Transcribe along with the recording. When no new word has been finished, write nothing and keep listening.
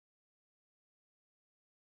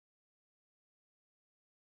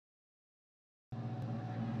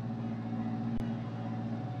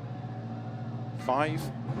5,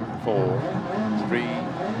 4, 3,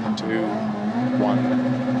 2,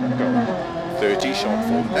 1, go. 30, short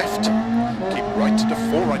 4 left, keep right into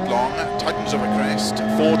 4 right long, tightens over crest,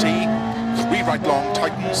 40, 3 right long,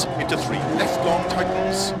 tightens, into 3 left long,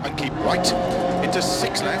 tightens, and keep right, into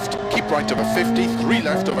 6 left, keep right over 50, 3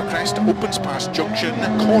 left over crest, opens past junction,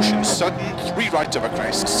 caution sudden, 3 right over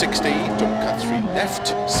crest, 60, don't cut 3 left,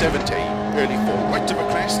 70, early 4 right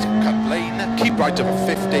over crest, cut lane, keep right over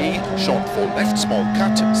 50, short 4 left, small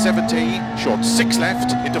cut, 70, short 6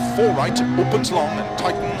 left, into 4 right, opens long and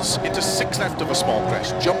tightens, into 6 left over small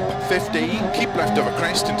crest, jump, 50, keep left over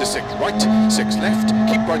crest, into 6 right, 6 left,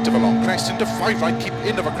 keep right over long crest, into 5 right, keep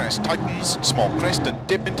in over crest, tightens, small crest and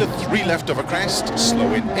dip into 3 left over crest,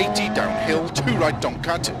 slow in 80, downhill, 2 right, don't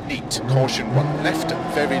cut, neat, caution 1 left,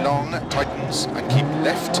 very long, tightens, and keep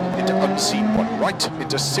left, into unseen 1 right,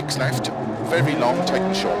 into 6 left, very long,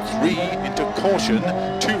 tighten short 3, into caution,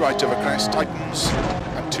 2 right over crest, tightens,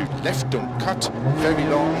 and 2 left, don't cut, very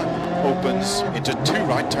long, opens, into 2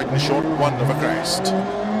 right, tighten short 1 over crest,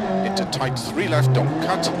 into tight 3 left, don't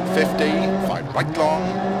cut, 50, 5 right long,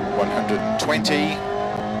 120,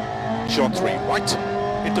 short 3 right,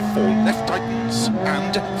 into 4 left, tightens,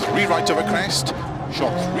 and 3 right over crest,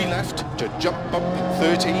 short 3 left, to jump bump,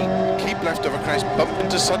 30, keep left over crest, bump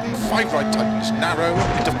into sudden, 5 right tightens, narrow,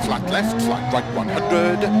 into flat left, flat right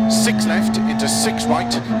 100, 6 left, into 6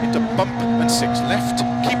 right, into bump and 6 left,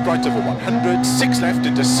 keep right over 100, 6 left,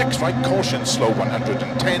 into 6 right, caution, slow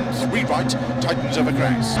 110, 3 right, tightens over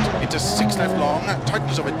crest, into 6 left long,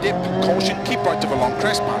 tightens over dip, caution, keep right over long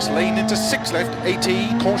crest, pass lane, into 6 left, 80,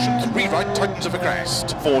 caution, 3 right, tightens over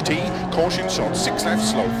crest, 40, caution, short 6 left,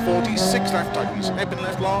 slow 40, 6 left, tightens, hairpin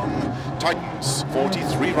left long, tightens,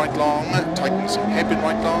 43 right long, tightens, hairpin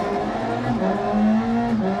right long,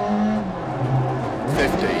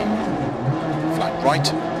 50, flat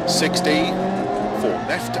right, 60, 4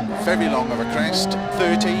 left, very long over crest,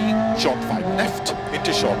 30, short 5 left,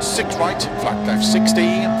 into short 6 right, flat left 60,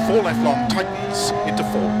 4 left long, tightens, into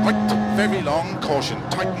 4 right, very long, caution,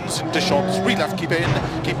 tightens, into short 3 left, keep in,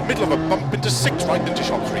 keep middle of a bump, into 6 right, into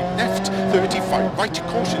short 3 left, 35 right,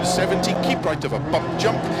 caution 70, keep right of a bump,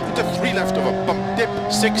 jump, into 3 left of a bump, dip,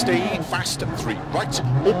 60, fast, 3 right,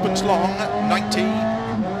 opens long, 90,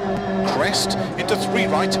 crest, into 3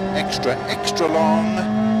 right, extra long,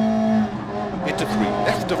 into 3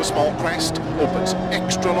 left of a small crest, opens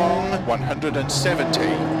extra long,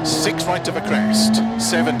 170, 6 right of a crest,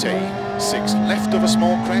 70, 6 left of a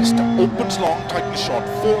small crest, opens long, tightens short,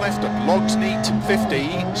 4 left at logs neat,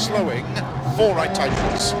 50, slowing, 4 right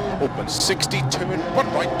tightens, opens 60, turn,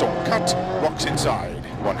 1 right, don't cut, rocks inside,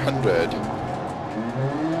 100,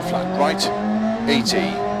 flat right, 80,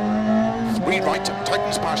 3 right,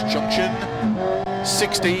 tightens past junction,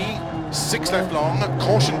 60, 6 left long,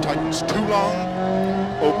 caution tightens 2 long,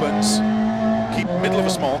 opens, keep middle of a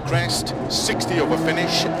small crest, 60 over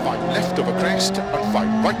finish, 5 left over crest, and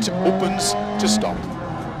 5 right opens to stop.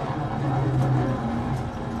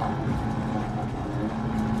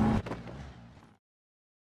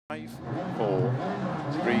 Five, 4,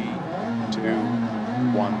 3, 2,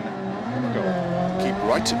 1, go. Keep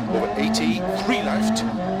right over 80, 3 left,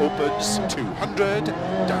 opens 200,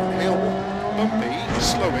 downhill, bumpy,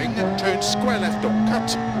 slowing, turn square left, don't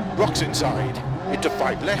cut, rocks inside, into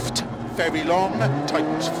 5 left, very long,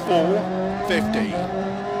 tightens 4, 50,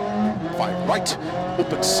 5 right,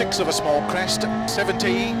 opens 6 of a small crest,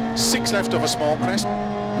 70, 6 left of a small crest,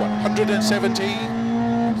 170,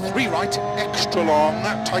 3 right, extra long,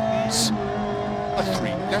 tightens, a 3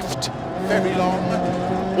 left, very long,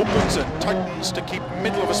 opens and tightens to keep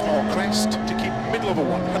middle of a small crest, to keep middle of a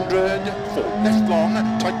 100, 4 left long,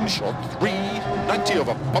 tightens short 3, 90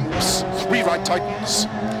 over bumps, 3 right tightens,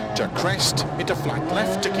 to crest, into flat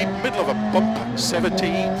left, to keep middle of a bump, 70,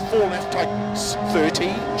 4 left tightens,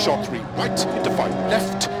 30, short 3 right, into 5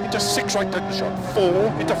 left, into 6 right tightens short 4,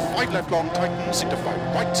 into 5 left long tightens, into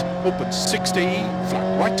 5 right, opens 60,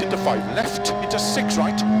 flat right into 5 left, into 6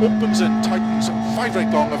 right, opens and tightens, 5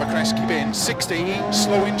 right long over crest, keep in, 60,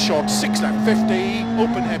 slow in short 6 left, 50,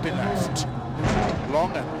 open hairpin left,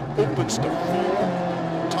 long and opens to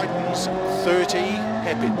 4, tightens, 30,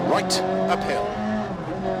 hairpin right, uphill,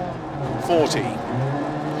 40,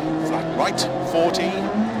 flat right, 40,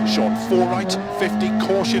 short 4 right, 50,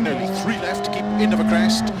 caution, early 3 left, keep in of a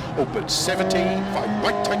crest, open 70, 5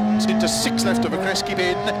 right tightens, into 6 left of a crest, keep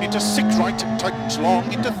in, into 6 right, tightens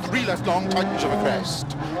long, into 3 left long, tightens of a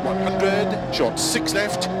crest, 100, short 6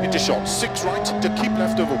 left, into short 6 right, to keep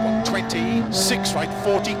left over 120, 6 right,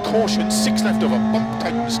 40, caution, 6 left over bump,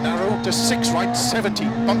 tightens narrow, to 6 right, 70,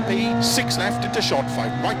 bumpy, 6 left, into short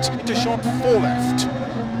 5 right, into short 4 left.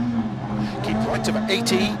 Keep right over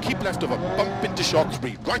 80, keep left over bump into short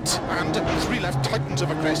 3 right, and 3 left tightens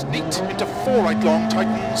over crest neat, into 4 right long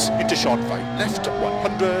tightens, into short 5 left,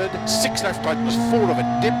 100, 6 left tightens 4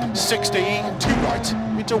 over dip, 60, 2 right,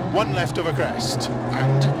 into 1 left over crest,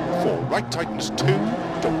 and 4 right tightens 2,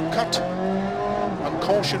 don't cut, and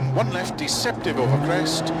caution 1 left deceptive over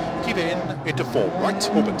crest, keep in, into 4 right,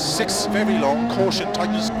 open 6, very long, caution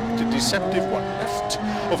tightens to deceptive 1 left,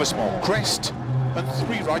 over small crest, and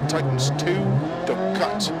 3 right tightens 2, don't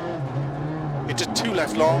cut, into 2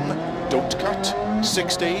 left long, don't cut,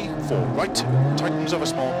 60, 4 right, tightens over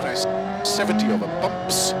small crest, 70 over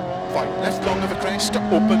bumps, 5 left long over crest,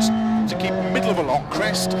 opens to keep middle of a long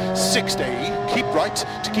crest, 60, keep right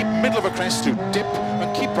to keep middle of a crest through dip,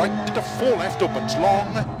 and keep right into 4 left, opens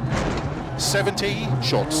long, 70,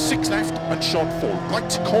 short 6 left, and short 4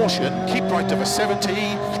 right, caution, keep right over 70,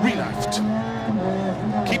 3 left.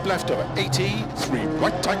 Keep left over 80, 3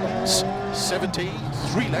 right tightens, 70,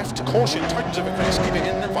 3 left, caution tightens over crest, keep it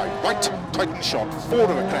in, 5 right, tightens short 4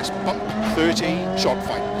 over crest, bump, 30, short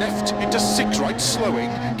 5 left, into 6 right, slowing,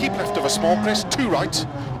 keep left over small crest, 2 right,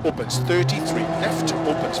 opens 30, 3 left,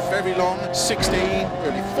 opens very long, 60,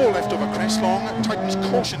 early 4 left over crest long, tightens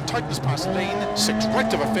caution, tightens past lane, 6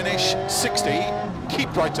 right over finish, 60,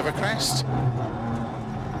 keep right over crest,